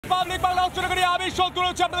Republic Bangla উচ্চ করি আমি সন্তুল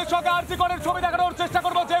হচ্ছে আপনাদের সঙ্গে আরজি করের ছবি দেখানোর চেষ্টা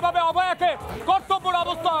করবো যেভাবে অভয়াকে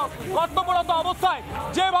কর্তব্যরত অবস্থায়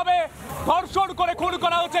যেভাবে ধর্ষণ করে খুন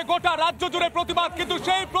করা হচ্ছে গোটা রাজ্য জুড়ে প্রতিবাদ, কিন্তু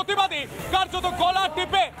সেই প্রতিবাদী কার্যত গলা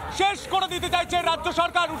টিপে শেষ করে দিতে চাইছে রাজ্য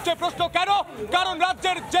সরকার। উঠছে প্রশ্ন কেন? কারণ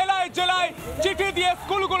রাজ্যের জেলায় জেলায় চিঠি দিয়ে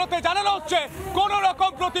স্কুলগুলোতে জানানো হচ্ছে কোন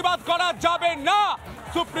রকম প্রতিবাদ করা যাবে না।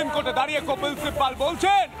 সুপ্রিম কোর্টে দাঁড়িয়ে কপিল সিব্বাল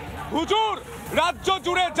বলছেন হুজুর রাজ্য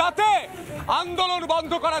জুড়ে যাতে আন্দোলন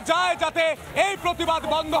বন্ধ করা যায়, যাতে এই প্রতিবাদ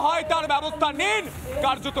বন্ধ হয় তার ব্যবস্থা নিন।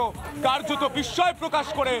 কার্যত বিস্ময় প্রকাশ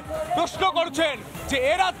করে প্রশ্ন করছেন যে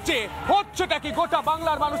এ রাজ্যে হচ্ছেটা কি। গোটা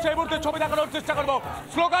বাংলার মানুষ এই মুহূর্তে ছবি দেখানোর চেষ্টা করবো।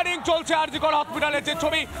 স্লোগানিং চলছে আরজি কর হসপিটালের যে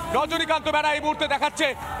ছবি রজনীকান্ত বেরা এই মুহূর্তে দেখাচ্ছে।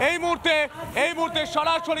 এই মুহূর্তে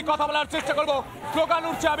সরাসরি কথা বলার চেষ্টা করবো। স্লোগান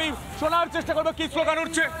উঠছে, আমি শোনার চেষ্টা করবো কি স্লোগান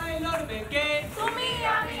উঠছে।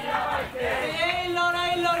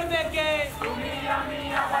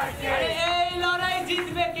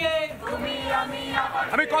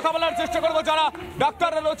 আমি কথা বলার চেষ্টা করবো যারা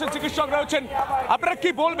ডাক্তাররা রয়েছেন, চিকিৎসকরা রয়েছেন, আপনারা কি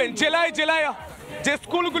বলবেন? জেলায় জেলায় যে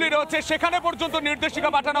স্কুলগুলি রয়েছে সেখানে পর্যন্ত নির্দেশিকা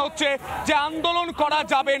পাঠানো হচ্ছে যে আন্দোলন করা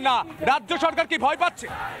যাবে না। রাজ্য সরকার কি ভয় পাচ্ছে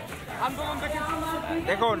আন্দোলন দেখে?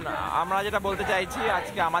 দেখুন, আমরা যেটা বলতে চাইছি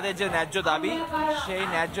আজকে আমাদের যে ন্যায্য দাবি, সেই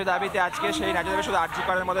ন্যায্য দাবিতে আজকে সেই ন্যায্য দাবি শুধু আরজি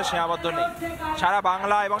করের মধ্যে সীমাবদ্ধ নেই, সারা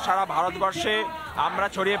বাংলা এবং সারা ভারতবর্ষে আমরা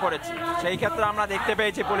ছড়িয়ে পড়েছি। সেই ক্ষেত্রে আমরা দেখতে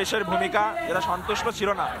পেয়েছি পুলিশের ভূমিকা যেটা সন্তুষ্ট ছিল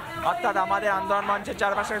না। অর্থাৎ আমাদের আন্দোলন মঞ্চে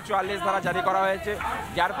 4 মাসে 44 ধারা জারি করা হয়েছে,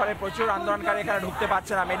 যার ফলে প্রচুর আন্দোলনকারী এখানে ঢুকতে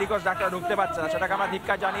পারছে না, মেডিকেল ডাক্তার ঢুকতে পারছে না, সেটাকে আমরা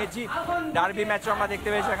ধিক্কার জানিয়েছি। ডার্বি ম্যাচও আমরা দেখতে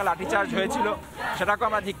পেয়েছি এখানে লাঠিচার্জ হয়েছিল, সেটাকেও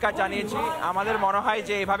আমরা ধিক্কার জানিয়েছি। আমাদের মনে হয়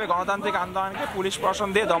যে এইভাবে গণতান্ত্রিক আন্দোলনকে পুলিশ প্রশাসন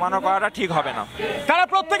দিয়ে দমানো করাটা ঠিক হবে না। তারা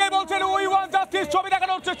প্রত্যেকেই বলছেন উই ওয়ান্ট জাস্টিস। ছবি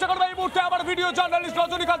দেখানোর চেষ্টা করবে এই মুহূর্তে আবার ভিডিও জার্নালিস্ট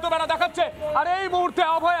রজনীকান্ত বেরা দেখাচ্ছে। আর এই মুহূর্তে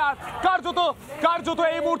অভয়ার কার্যত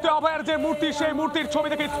এই মুহূর্তে অভয়ার যে মূর্তি, সেই মূর্তির ছবি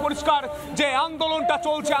দেখে পরিষ্কার যে আন্দোলনটা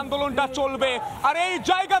চলছে, আন্দোলনটা চলবে। আর এই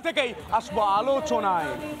জায়গা থেকেই আসবো আলোচনায়।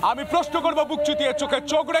 আমি প্রশ্ন করবো বুক চিতিয়ে চোখে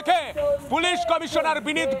চোখ রেখে, পুলিশ কমিশনার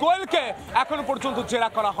বিনীত গোয়েলকে এখনো পর্যন্ত জেরা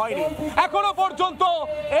করা হয়নি। এখনো পর্যন্ত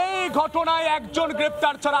এই ঘটনায় একজন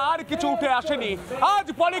গ্রেপ্তার ছাড়া আর কিছু উঠে আসেনি। আজ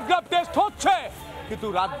পলিগ্রাফ টেস্ট হচ্ছে, কিন্তু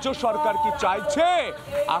রাজ্য সরকার কি চাইছে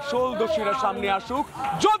আসল দোষীরা সামনে আসুক?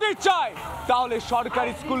 যদি চায় তাহলে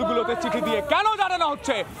সরকারি স্কুলগুলোতে চিঠি দিয়ে কেন জানানো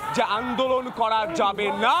হচ্ছে যে আন্দোলন করা যাবে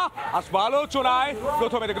না? আসবো আলোচনায়।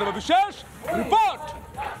 প্রথমে দেখে নেব বিশেষ রিপোর্ট।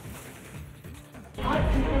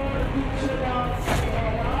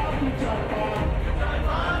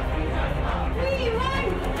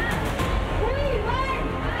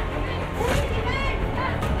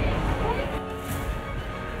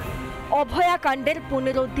 অভয়াকাণ্ডের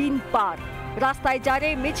 15 দিন পার, রাস্তায় জারে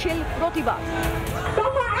মিছিল প্রতিবাদ।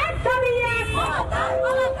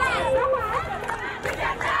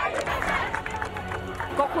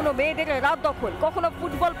 কখনো মেয়েদের রাত দখল, কখনো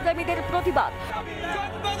ফুটবল প্রেমীদের প্রতিবাদ,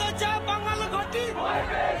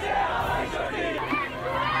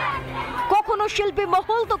 কখনো শিল্পী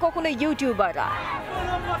মহল তো কখনো ইউটিউবাররা,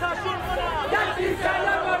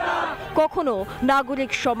 কখনো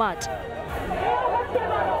নাগরিক সমাজ।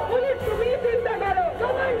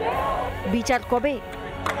 বিচার কবে?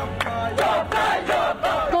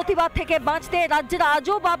 প্রতিবাদ থেকে বাঁচতে রাজ্যের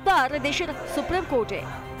আজব আবদার দেশের সুপ্রিম কোর্টে।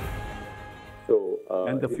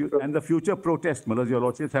 And the future protest, Malaj, your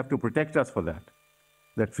lordships have to protect us for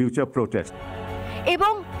that future protest.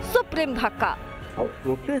 এবং সুপ্রিম ধাক্কা।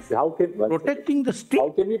 Protest? How can protecting the state?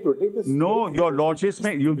 How can we protect the state? No, your lordships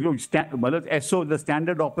may Malaj, so the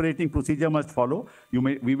standard operating procedure must follow.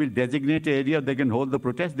 We will designate an area they can hold the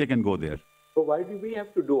protest. They can go there. So why do we have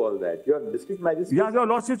to do all that? Your district magistrate. Yeah, your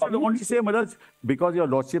lordships will only say, Malaj, because your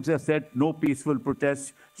lordships have said no peaceful protests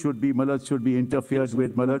should be interfered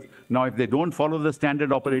with, Malaj. Now, if they don't follow the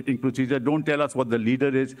standard operating procedure, don't tell us what the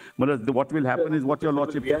leader is, Malaj. What will happen is what your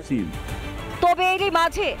lordships have seen. তবে এরই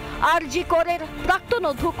মাঝে আরজি করের প্রাক্তন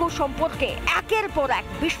অধ্যক্ষ সম্পর্কে একের পর এক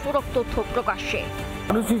বিস্ফোরক তথ্য প্রকাশ্যে।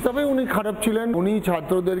 মানুষ হিসাবে উনি খারাপ ছিলেন। উনি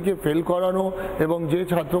ছাত্রদেরকে ফেল করানো এবং যে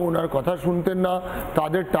ছাত্র ওনার কথা শুনতেন না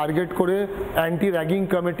তাদের টার্গেট করে অ্যান্টি র্যাগিং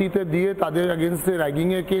কমিটিতে দিয়ে তাদের এগেনস্টে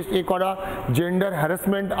র্যাগিংয়ের কেস করা, জেন্ডার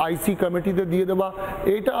হ্যারাসমেন্ট আইসি কমিটিতে দিয়ে দেওয়া,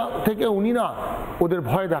 এটা থেকে উনি না ওদের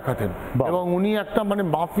ভয় দেখাতেন এবং উনি একটা মানে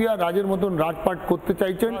মাফিয়া রাজের মতন রাজপাট করতে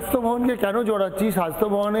চাইছেন। স্বাস্থ্য ভবনকে কেন জড়াচ্ছি? স্বাস্থ্য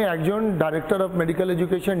ভবনে একজন ডাইরেক্টর অফ মেডিকেল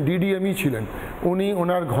এডুকেশন ডিডিএমই ছিলেন। উনি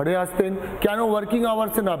ওনার ঘরে আসতেন, কেন ওয়ার্কিং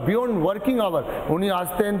আওয়ার্সে না, বিয়ন্ড ওয়ার্কিং আওয়ার উনি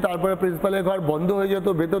আসতেন, তারপরে প্রিন্সিপালের ঘর বন্ধ হয়ে যেত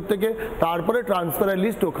ভেতর থেকে, তারপরে ট্রান্সফারের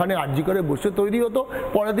লিস্ট ওখানে আরজি করে বসে তৈরি হতো,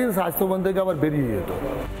 পরের দিন স্বাস্থ্যভবন থেকে আবার বেরিয়ে যেত।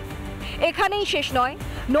 এখানেই শেষ নয়,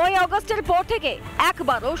 9 আগস্টের পর থেকে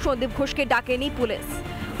একবারও সন্দীপ ঘোষকে ডাকেনি পুলিশ।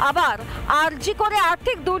 আবার আরজি করে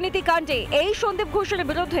আর্থিক দুর্নীতি কাণ্ডে এই সন্দীপ ঘোষের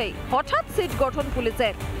বিরুদ্ধে হঠাৎ সিট গঠন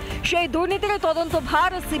পুলিশের। সেই দুর্নীতির তদন্ত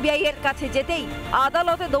ভার সিবিআই এর কাছে যেতেই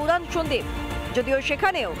আদালতে দৌড়ান সন্দীপ, যদিও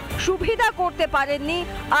সেখানেও সুবিধা করতে পারেননি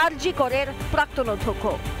আরজি করের প্রাক্তন অধ্যক্ষ।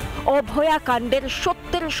 অভয়া কাণ্ডের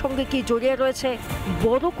সত্যের সঙ্গে কি জড়িয়ে রয়েছে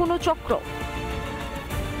বড় কোনো চক্র?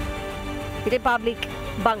 রিপাবলিক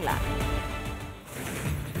বাংলা।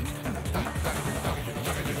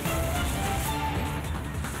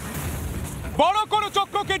 বড় কোনো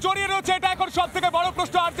চক্রকে জড়িয়ে রয়েছে, এটা এখন সব থেকে বড়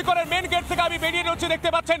প্রশ্ন। আরজি করের মেন গেট থেকে আমি বেরিয়ে রয়েছে, দেখতে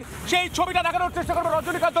পাচ্ছেন সেই ছবিটা দেখানোর চেষ্টা করবো।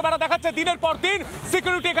 রজনীকান্ত বেড়া দেখাচ্ছে, দিনের পর দিন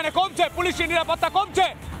সিকিউরিটি এখানে কমছে, পুলিশের নিরাপত্তা কমছে,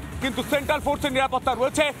 কিন্তু সেন্ট্রাল ফোর্সের নিরাপত্তা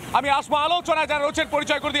রয়েছে। আমি আসবো আলোচনায় যারা রয়েছেন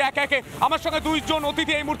পরিচয় করে দিই একে একে। আমার সঙ্গে দুইজন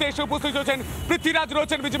অতিথি এই মুহূর্তে এসে উপস্থিত হয়েছেন। পৃথ্বীরাজ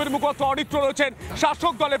রয়েছেন, বিজেপির মুখপাত্র অরিত্র রয়েছেন,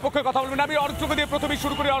 শাসক দলের পক্ষে কথা বলবেন। আমি অরিত্রকে দিয়ে প্রথমেই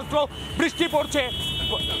শুরু করি। অরিত্র, বৃষ্টি পড়ছে,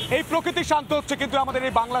 এই প্রকৃতি শান্ত হচ্ছে, কিন্তু আমাদের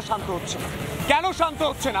এই বাংলা শান্ত হচ্ছে কেন? শান্ত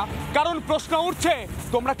হচ্ছে না কারণ প্রশ্ন উঠছে,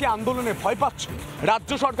 তোমরা কি আন্দোলনে ভয় পাচ্ছ?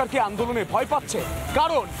 রাজ্য সরকার কি আন্দোলনে ভয় পাচ্ছে?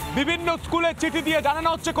 কারণ বিভিন্ন স্কুলে চিঠি দিয়ে জানানো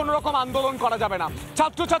হচ্ছে কোনো রকম আন্দোলন করা যাবে না,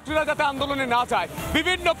 ছাত্রছাত্রীরা যাতে আন্দোলনে না যায়।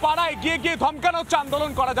 বিভিন্ন পাড়ায় গিয়ে গিয়ে ধমকানো হচ্ছে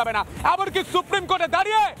আন্দোলন করা যাবে না। এমনকি সুপ্রিম কোর্টে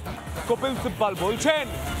দাঁড়িয়ে কপিল সিব্বল বলছেন,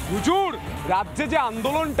 হুজুর রাজ্যে যে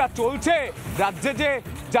আন্দোলনটা চলছে,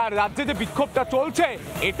 রাজ্যে যে বিক্ষোভটা চলছে,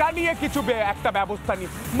 এটা নিয়ে কিছু একটা ব্যবস্থা নিন।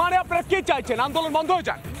 মানে আপনারা কি চাইছেন? আন্দোলন বন্ধ হয়ে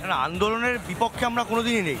যাক? না, আন্দোলনের বিপক্ষে আমরা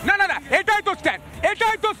কোনোদিনই নেই। না, এটাই তো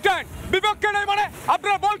স্ট্যান্ড। বিপক্ষে নেই মানে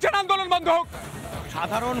আপনারা বলছেন আন্দোলন বন্ধ হোক।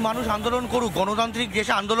 সাধারণ মানুষ আন্দোলন করুক, গণতান্ত্রিক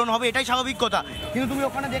দেশে আন্দোলন হবে, এটাই স্বাভাবিক কথা। কিন্তু তুমি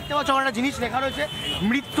ওখানে দেখতে পাচ্ছ একটা জিনিস লেখা রয়েছে,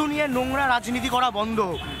 মৃত্যু নিয়ে নোংরা রাজনীতি করা বন্ধ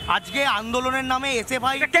হোক। আজকে আন্দোলনের নামে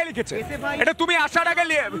এসএফআই কে লিখেছে? এটা তুমি আসার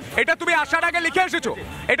আগে লিখে এসেছো?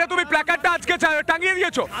 এটা তুমি প্ল্যাকার্ডটা আজকে টাঙিয়ে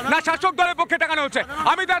দিয়েছো না শাসক দলের পক্ষে টাঙানো হচ্ছে?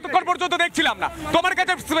 আমি তো এতক্ষণ পর্যন্ত দেখছিলাম না। তোমার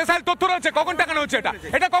কাছে স্পেশাল তথ্য রয়েছে কখন টাঙানো হচ্ছে?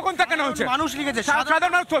 এটা কখন টাঙানো হচ্ছে? মানুষ লিখেছে,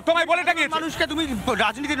 সাধারণ মানুষ তোমায় বলে টাঙিয়েছে। মানুষকে তুমি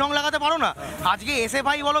রাজনীতির রং লাগাতে পারো না। আজকে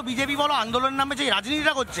এসএফআই বলো, বিজেপি বলো, আন্দোলনের নামে যে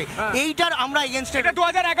রাজনীতিটা করছে, এইটার আমরা এগেইনস্ট। এটা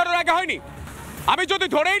 2011 আগে হয়নি। আমি যদি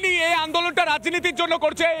ধরেই নিই এই আন্দোলনটা রাজনীতির জন্য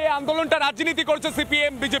করছে, এই আন্দোলনটা রাজনীতি করছে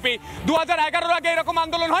সিপিএম বিজেপি, 2011 আগে এরকম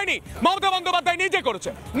আন্দোলন হয়নি। মমতা বন্দ্যোপাধ্যায় নিজে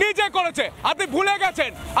করেছে। আপনি ভুলে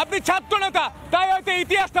গেছেন, আপনি ছাত্র নেতা, তাই হয়তো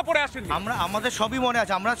ইতিহাসটা পড়ে আসেন। আমাদের সবই মনে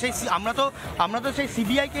আছে। আমরা তো সেই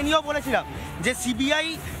সিবিআই কে নিয়েও বলেছিলাম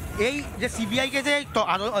যে সিবিআইকে যে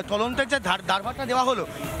তদন্তের যে দারভারটা দেওয়া হলো,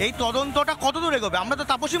 এই তদন্তটা কত দূর এগোবে? আমরা তো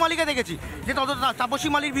তাপসী মালিককে দেখেছি যে তাপসী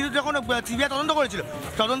মালিক বিরুদ্ধে যখন সিবিআই তদন্ত করেছিল,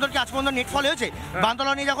 তদন্তর কি আজ পর্যন্ত নেটফল হয়েছে?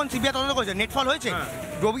 বান্তলা নিয়ে যখন সিবিআই তদন্ত করেছে, নেটফল হয়েছে?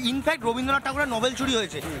 ইনফ্যাক্ট রবীন্দ্রনাথ ঠাকুরের নোবেল চুরি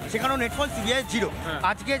হয়েছে, সেখানেও নেটফল সিবিআই জিরো।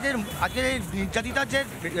 আজকে যে নির্যাতিতার যে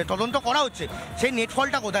তদন্ত করা হচ্ছে, সেই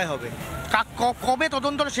নেটফলটা কোথায় হবে? কবে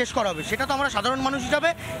তদন্তটা শেষ করা হবে? সেটা তো আমরা সাধারণ মানুষ হিসাবে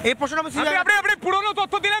এই প্রশ্নটা আপনি পুরনো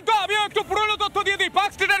তথ্য দিলেন, তো আমিও একটু পুরনো তথ্য দিয়ে দিই।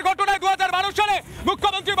 পার্ক স্ট্রিটের ঘটনায় 2012 সালে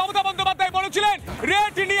মুখ্যমন্ত্রী মমতা বন্দ্যোপাধ্যায় বলেছিলেন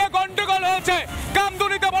রেট নিয়ে গন্ডগোল হয়েছে।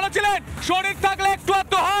 কামদুনিতে বলেছিলেন শরীর থাকলে একটু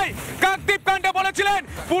আধটু হয়। কাকদ্বীপ কাণ্ডে বলেছিলেন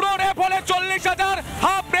পুরো রেপ হলে 40,000,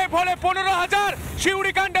 হাফ রেপ হলে 15,000।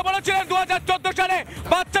 শিউরি কাণ্ডে বলেছিলেন 2014 সালে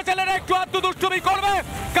বাচ্চা ছেলেরা একটু আধটু দুষ্টুমি করবে।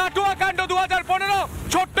 কাটুয়া কাণ্ড 2015,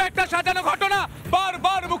 ছোট্ট একটা সাজানো ঘটনা।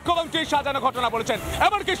 বারবার মুখ্যমন্ত্রী সাজানো ঘটনা বলেছেন।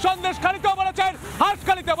 এমনকি সন্দেশখালীতেও বলেছেন,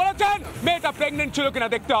 হাঁসখালীতে বলেছেন মেয়েটা প্রেগনেন্ট ছিল কিনা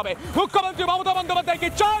দেখতে হবে। মুখ্যমন্ত্রী মমতা বন্দ্যোপাধ্যায় কি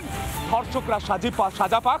চান ধর্ষকরা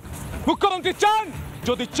সাজা পাক? মুখ্যমন্ত্রী চান?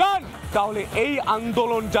 যদি চান তাহলে এই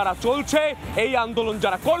আন্দোলন যারা চলছে, এই আন্দোলন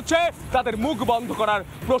যারা করছে, তাদের মুখ বন্ধ করার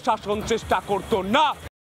প্রশাসন চেষ্টা করতো না।